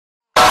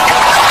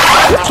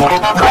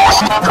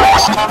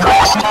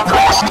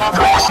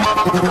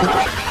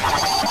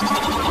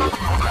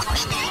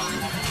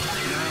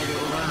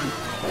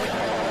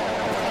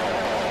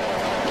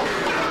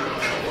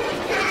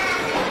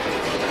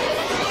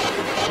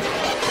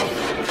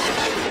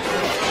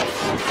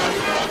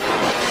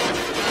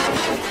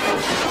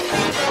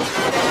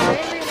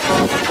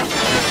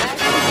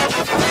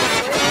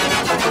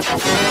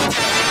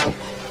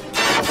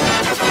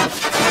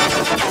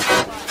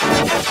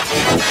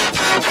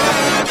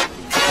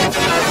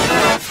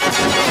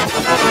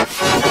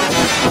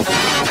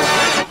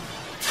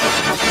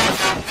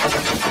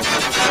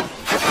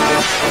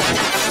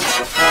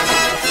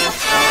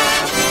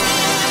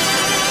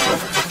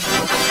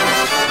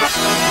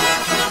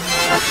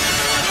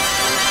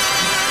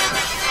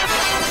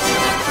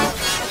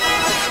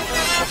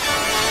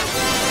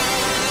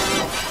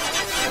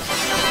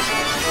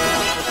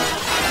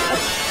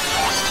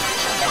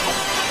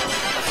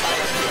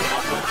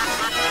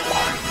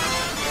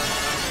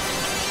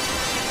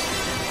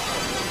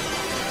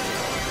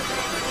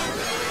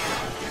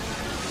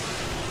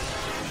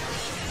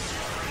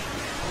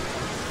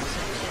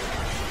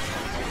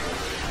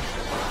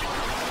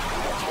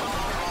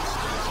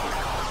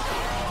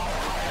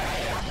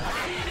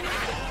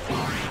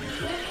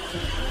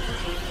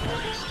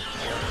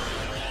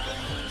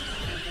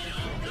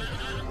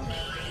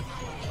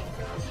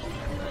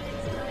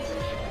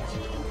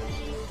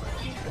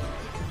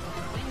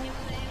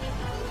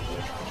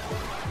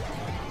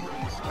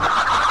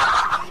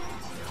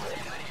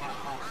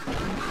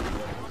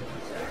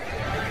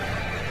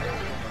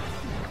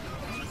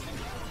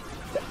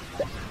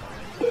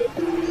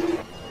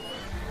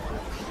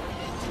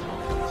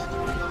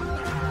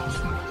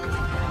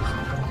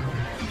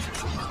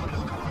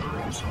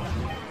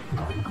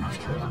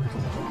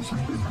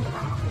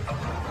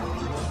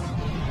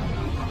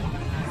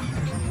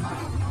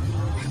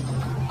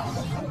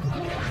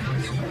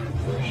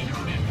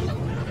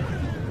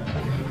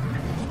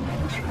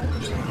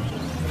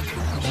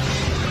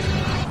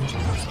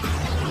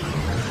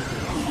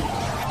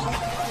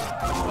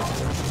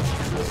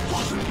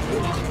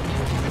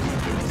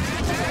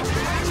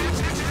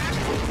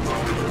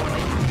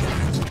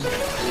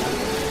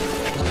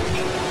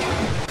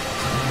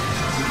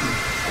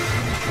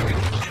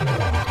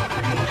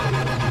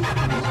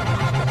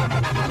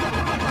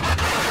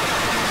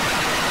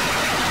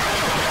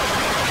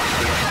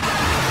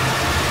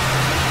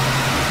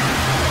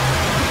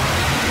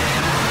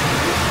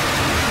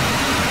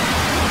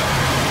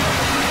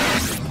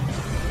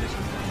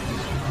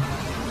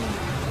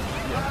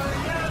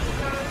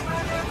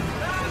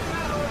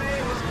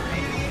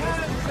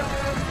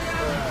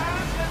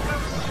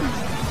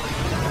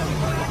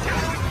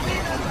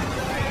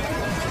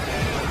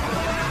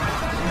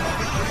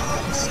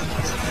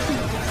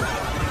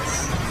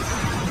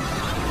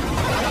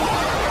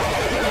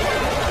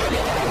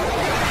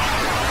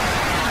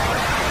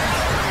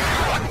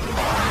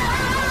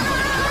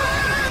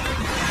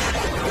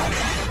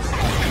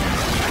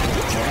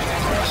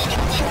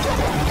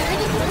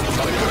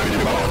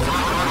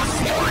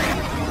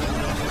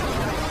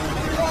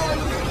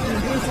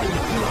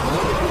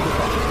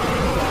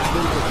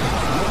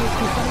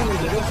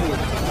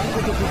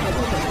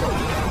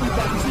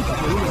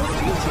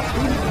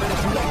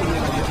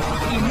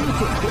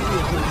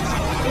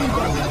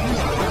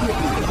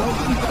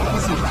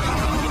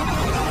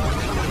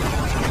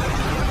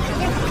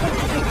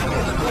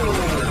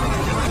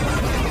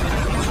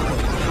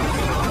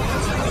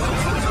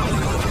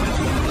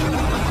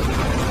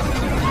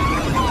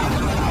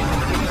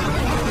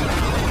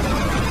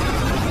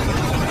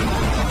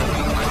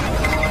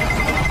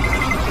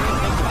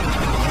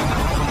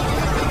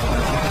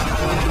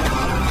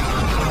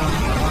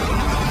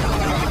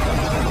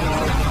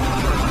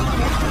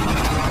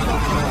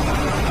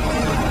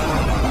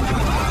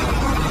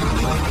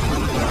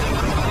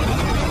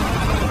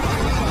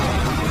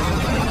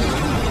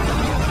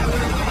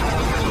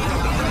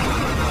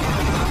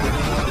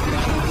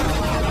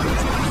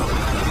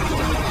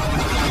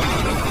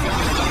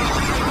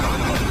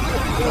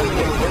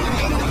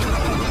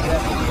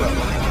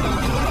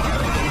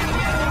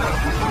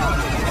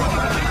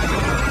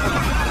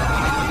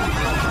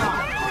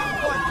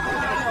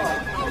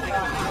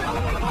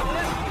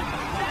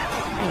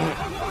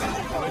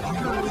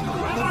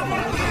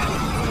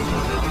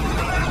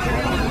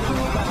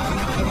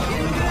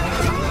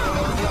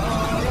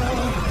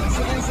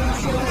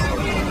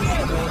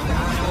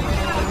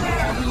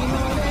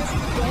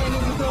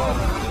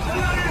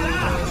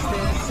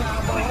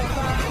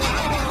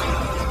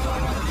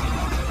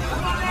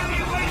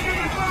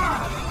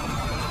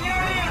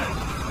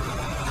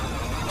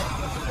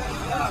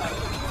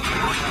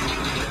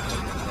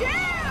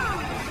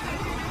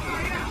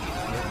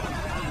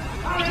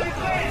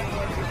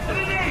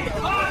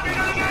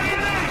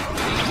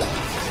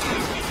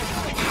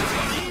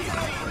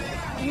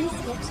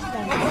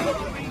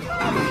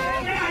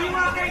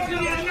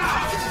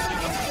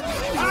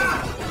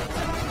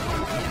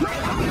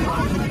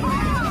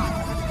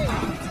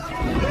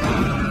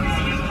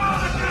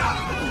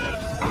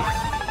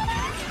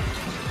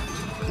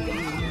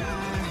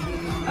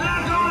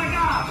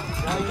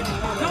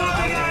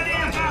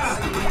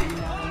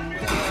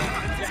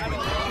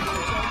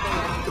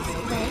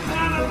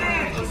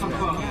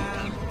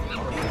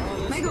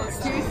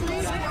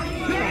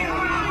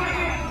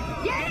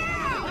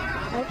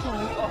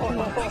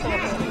Hey,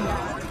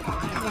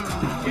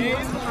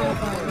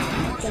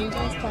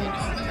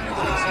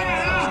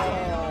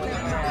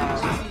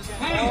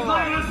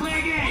 let's play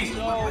a game! Is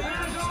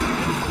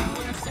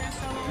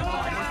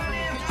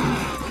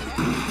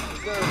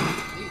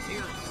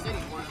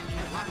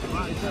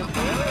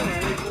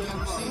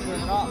there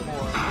not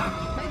more?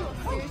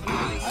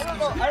 I don't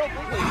know. I don't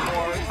think there's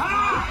more.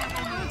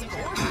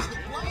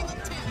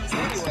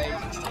 Anyway,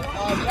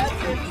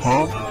 that's it.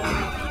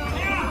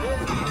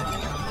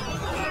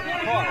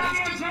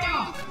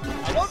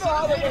 I don't know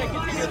how they're going to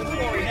continue the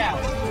story now.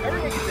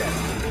 Everybody's dead.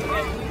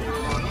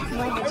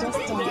 Everybody's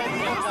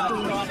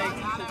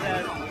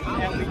dead.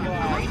 And we go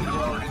out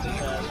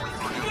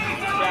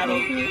Shadow.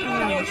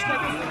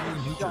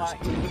 Shot.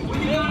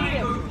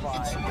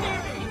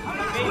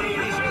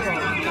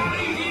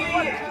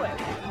 What a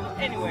twist.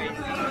 Anyways,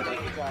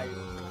 thank you guys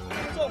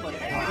so much.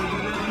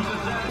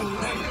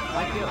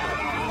 I feel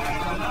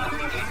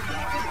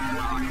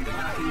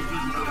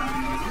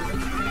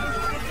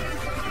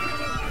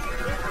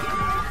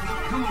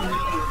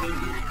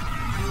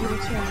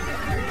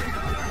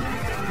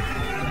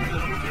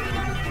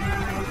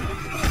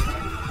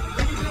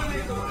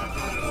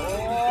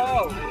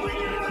oh,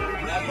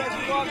 that's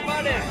the wrong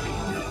button.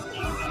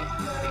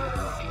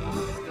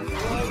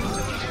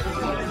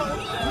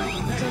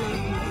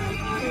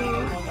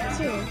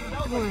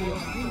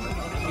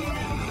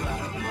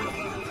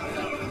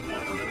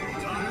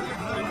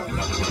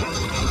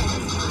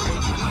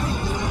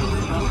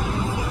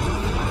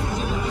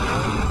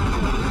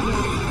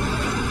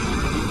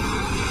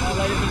 Not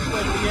letting me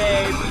quit the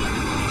game.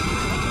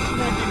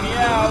 Taking me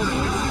out.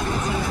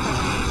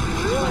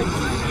 Really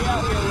keeping me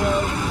out here,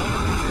 Rose.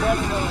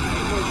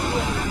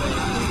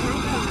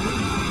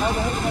 How the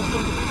heck am I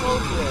supposed to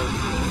close this?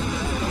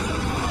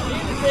 I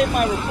need to save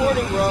my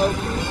recording, Rose.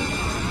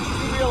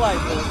 You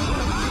realize this.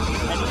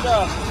 I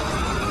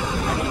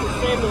need to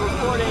save the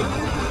recording.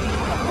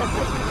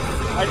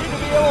 I need to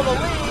be able to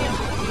leave.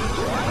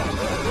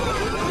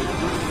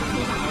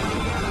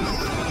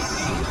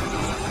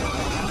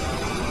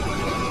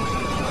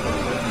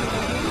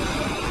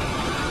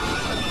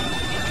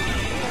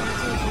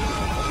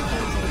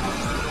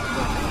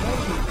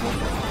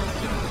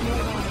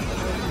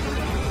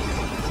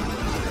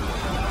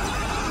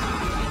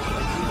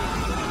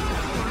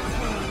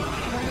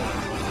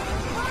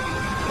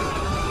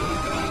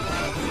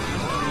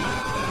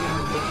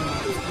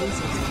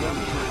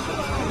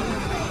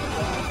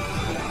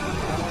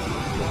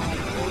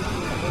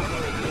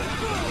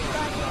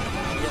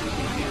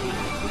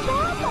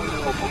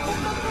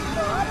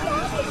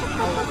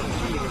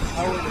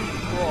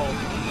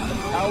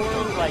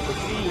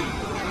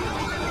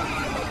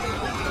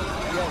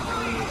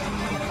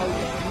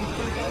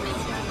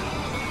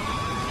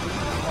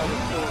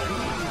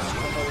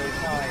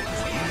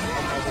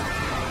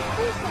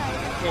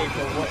 Okay,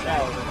 so what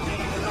now?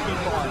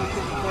 Respawn.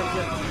 Before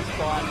you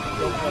respawn,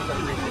 don't let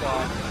them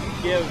respawn.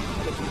 Give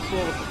the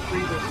souls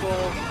free their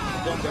souls,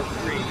 then they're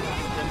free.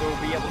 Then they'll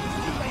be able to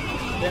see.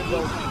 Then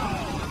they'll,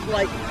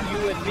 like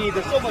you and me,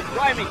 there's so much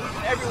rhyming.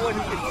 Everyone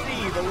who can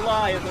see the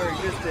lie of their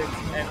existence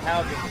and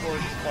have the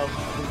source of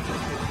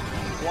existence.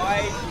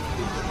 Why do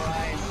you think the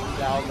rhyme,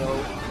 thou know?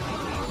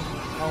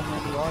 How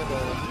many are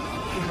there?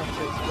 Too much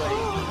to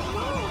explain.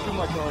 Too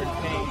much are in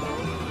pain.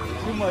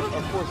 Too much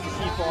are forced to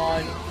keep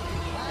on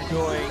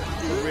enjoying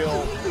the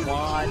real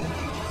wand.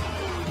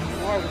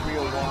 Who are the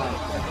real wands?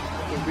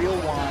 The real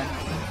wands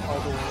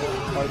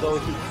are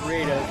those who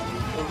create us.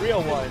 The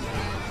real ones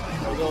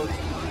are those who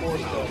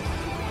force us.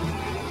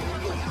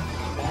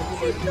 Why do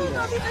they do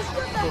that?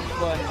 For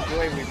fun and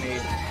joy we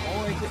made,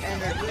 only to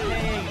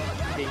entertain,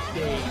 they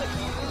say.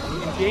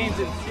 In games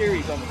and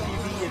series on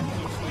TV and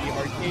PC,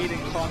 arcade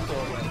and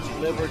console,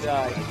 live or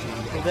die.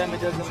 For them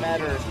it doesn't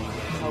matter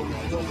how we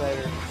feel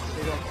better.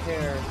 They don't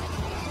care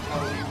how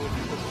we would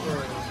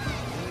prefer.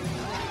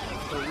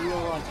 So we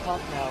are on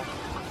top now.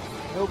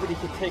 Nobody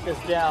can take us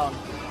down.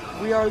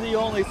 We are the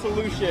only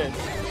solution.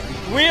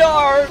 We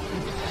are...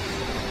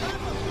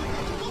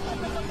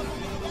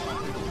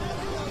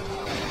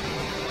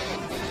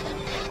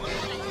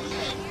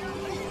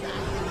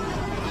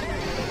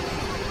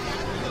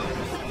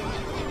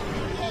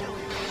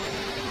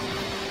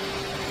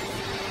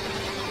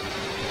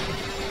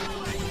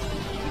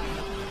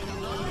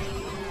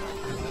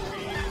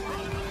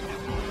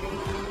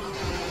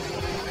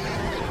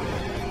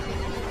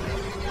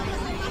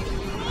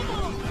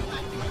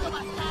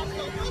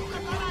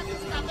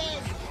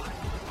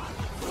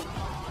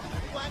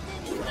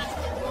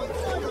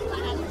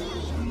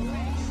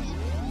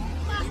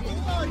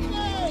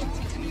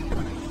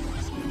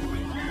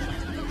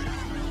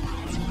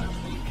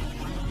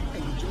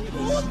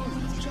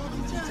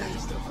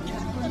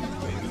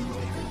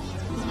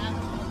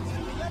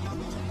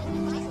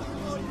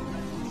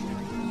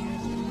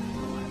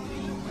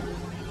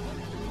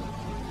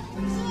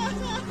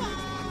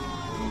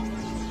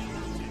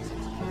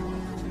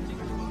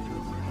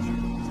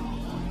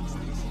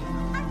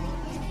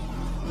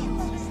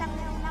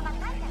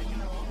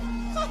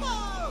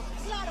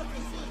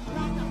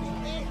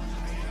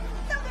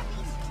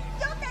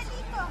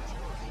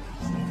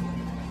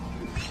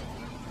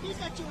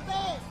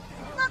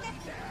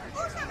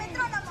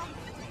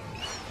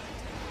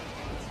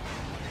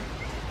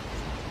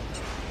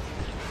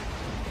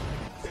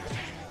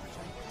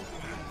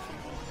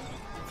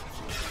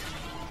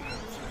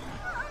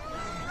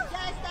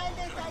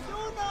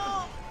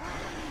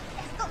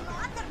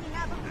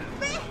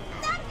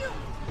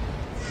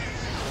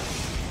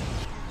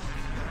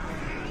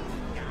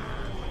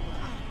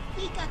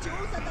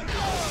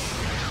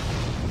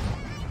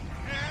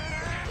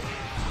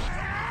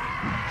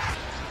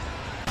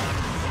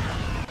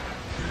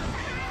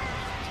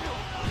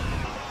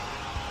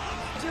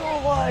 Still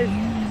alive.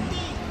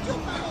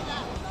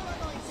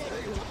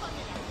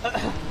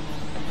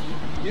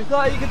 You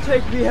thought you could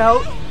take me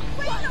out?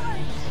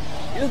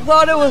 You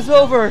thought it was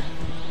over,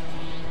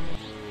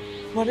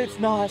 but it's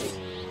not.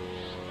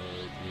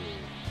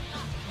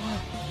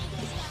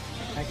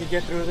 I can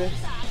get through this.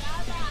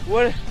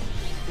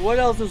 What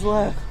else is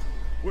left?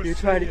 You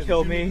tried to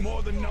kill me.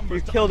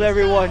 You killed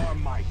everyone.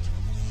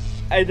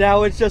 And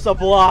now it's just a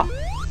block.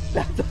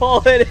 That's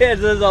all it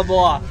is a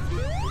block.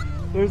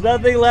 There's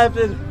nothing left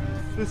in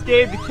this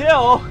game to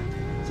kill.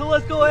 So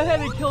let's go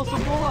ahead and kill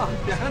some blocks.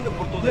 Yeah.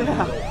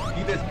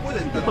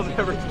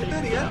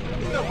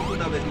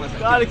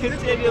 Gotta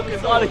continue the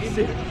Sonic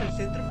series.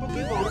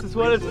 This is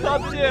what it's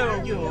come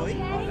to.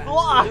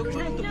 Block!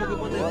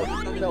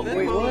 No,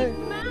 wait, what?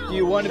 Do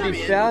you want to be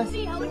fast? Do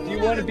you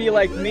want to be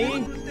like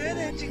me?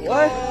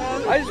 What?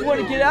 I just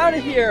want to get out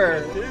of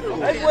here.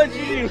 I just want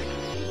you to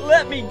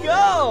let me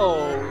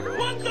go.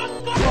 What the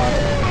fuck?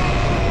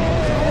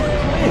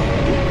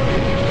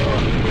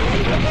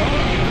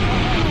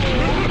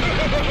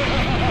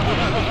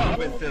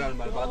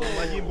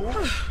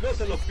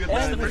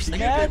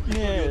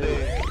 Madness.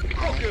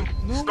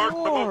 No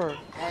more.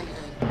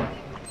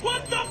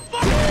 What the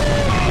fuck?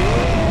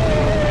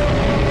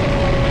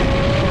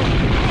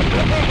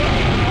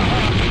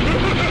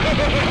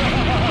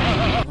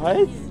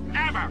 What?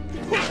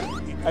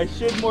 I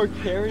should more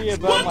carry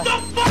about my. Oh,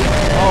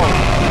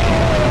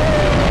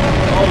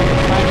 the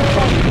time is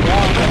coming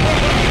down.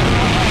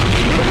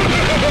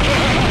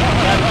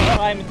 That's the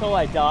time until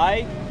I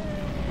die.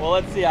 Well,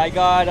 let's see. I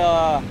got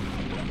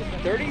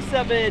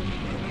 37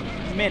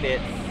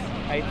 minutes,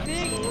 I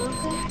think.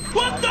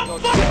 What the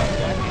fuck?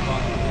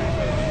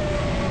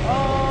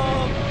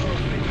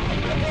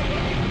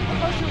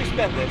 How should we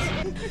spend this?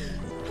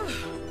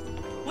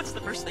 What's the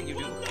first thing you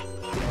do?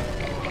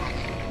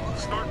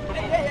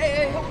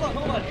 Hey, hold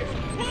on here.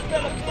 You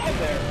spent up time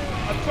there.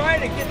 I'm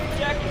trying to get the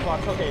jackbox.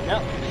 Okay,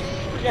 now,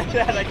 forget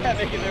that. I can't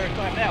make it there in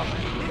time now.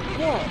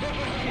 Whoa.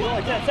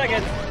 Only 10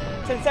 seconds.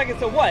 10 seconds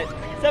to what?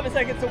 7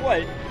 seconds to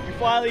what? You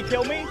finally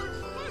kill me?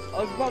 I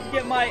was about to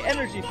get my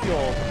energy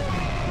fuel.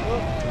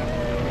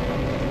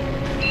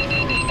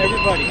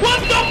 Everybody. What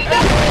the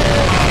fuck?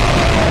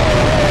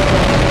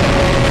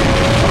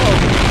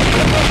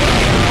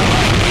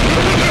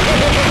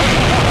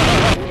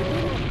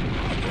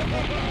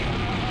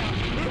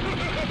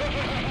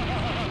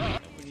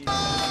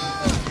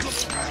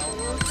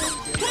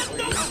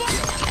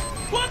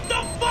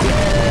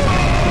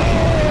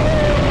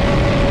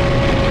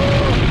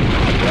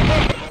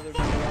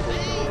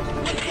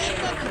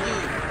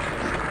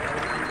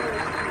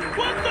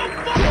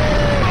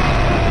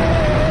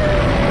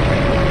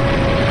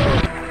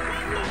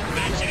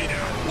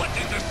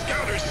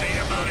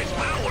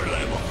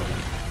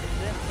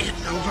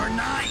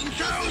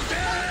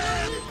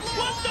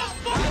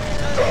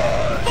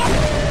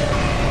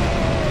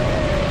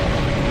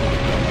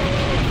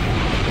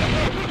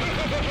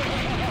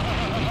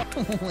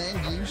 When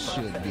you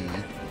should be,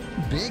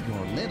 big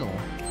or little,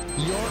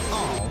 you're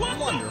all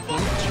wonderful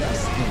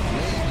just the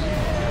way you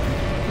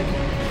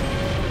are.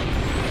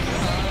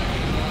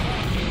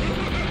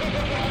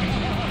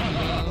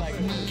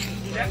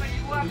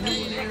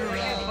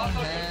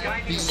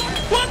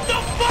 What the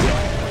fuck?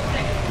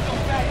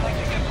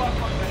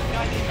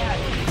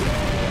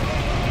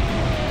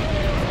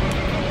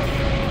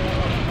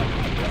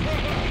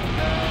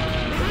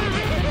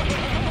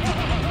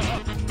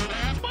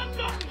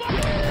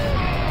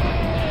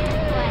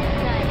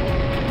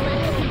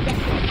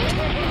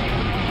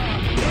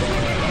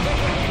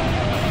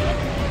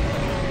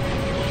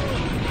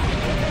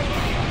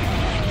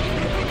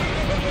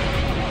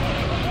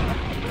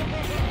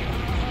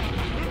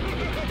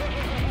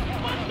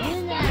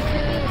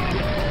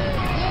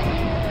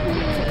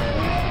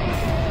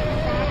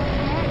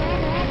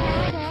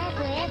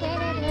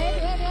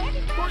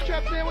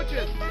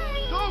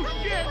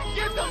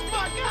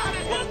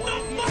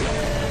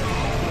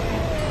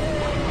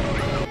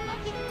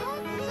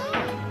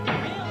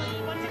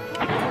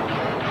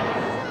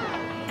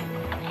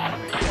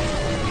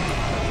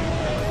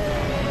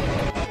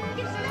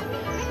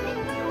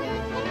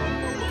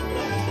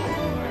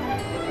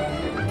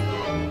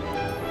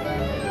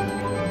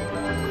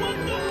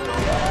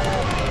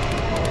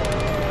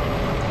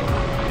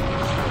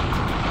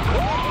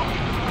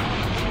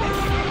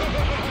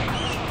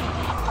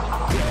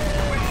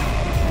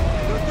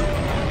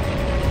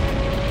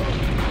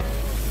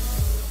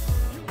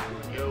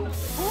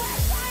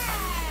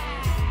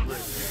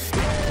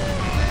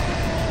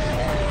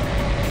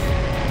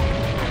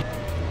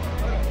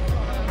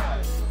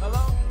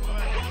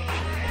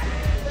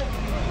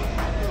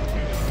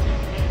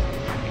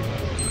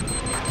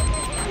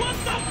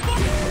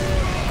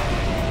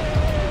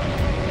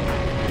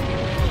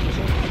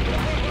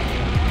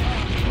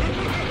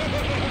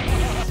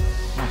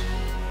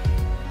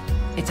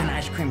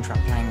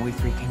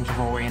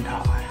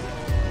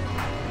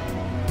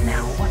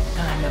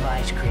 kind of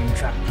ice cream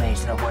truck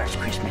plays the worst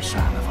Christmas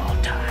song of all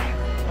time?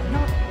 I'm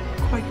not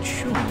quite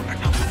sure. Now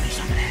give me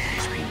some of that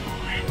ice cream,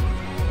 boy.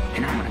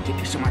 And I'm gonna give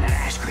you some of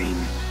that ice cream,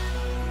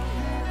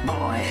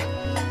 boy.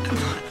 What the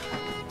fuck?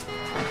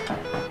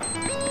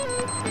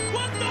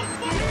 What the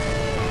fuck?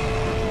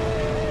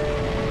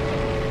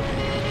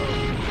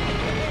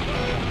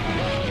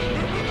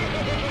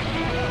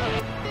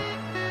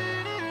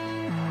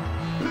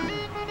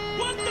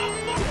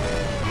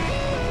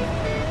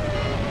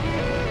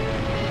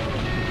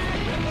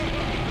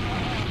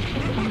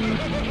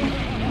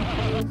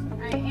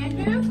 Alright,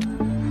 Andrew?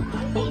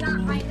 Not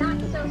my not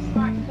so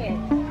smart kid.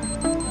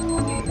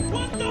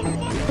 What the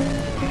fuck?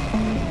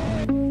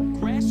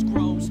 Grass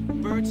grows,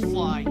 birds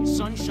fly,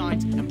 sun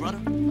shines, and brother,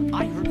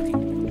 I heard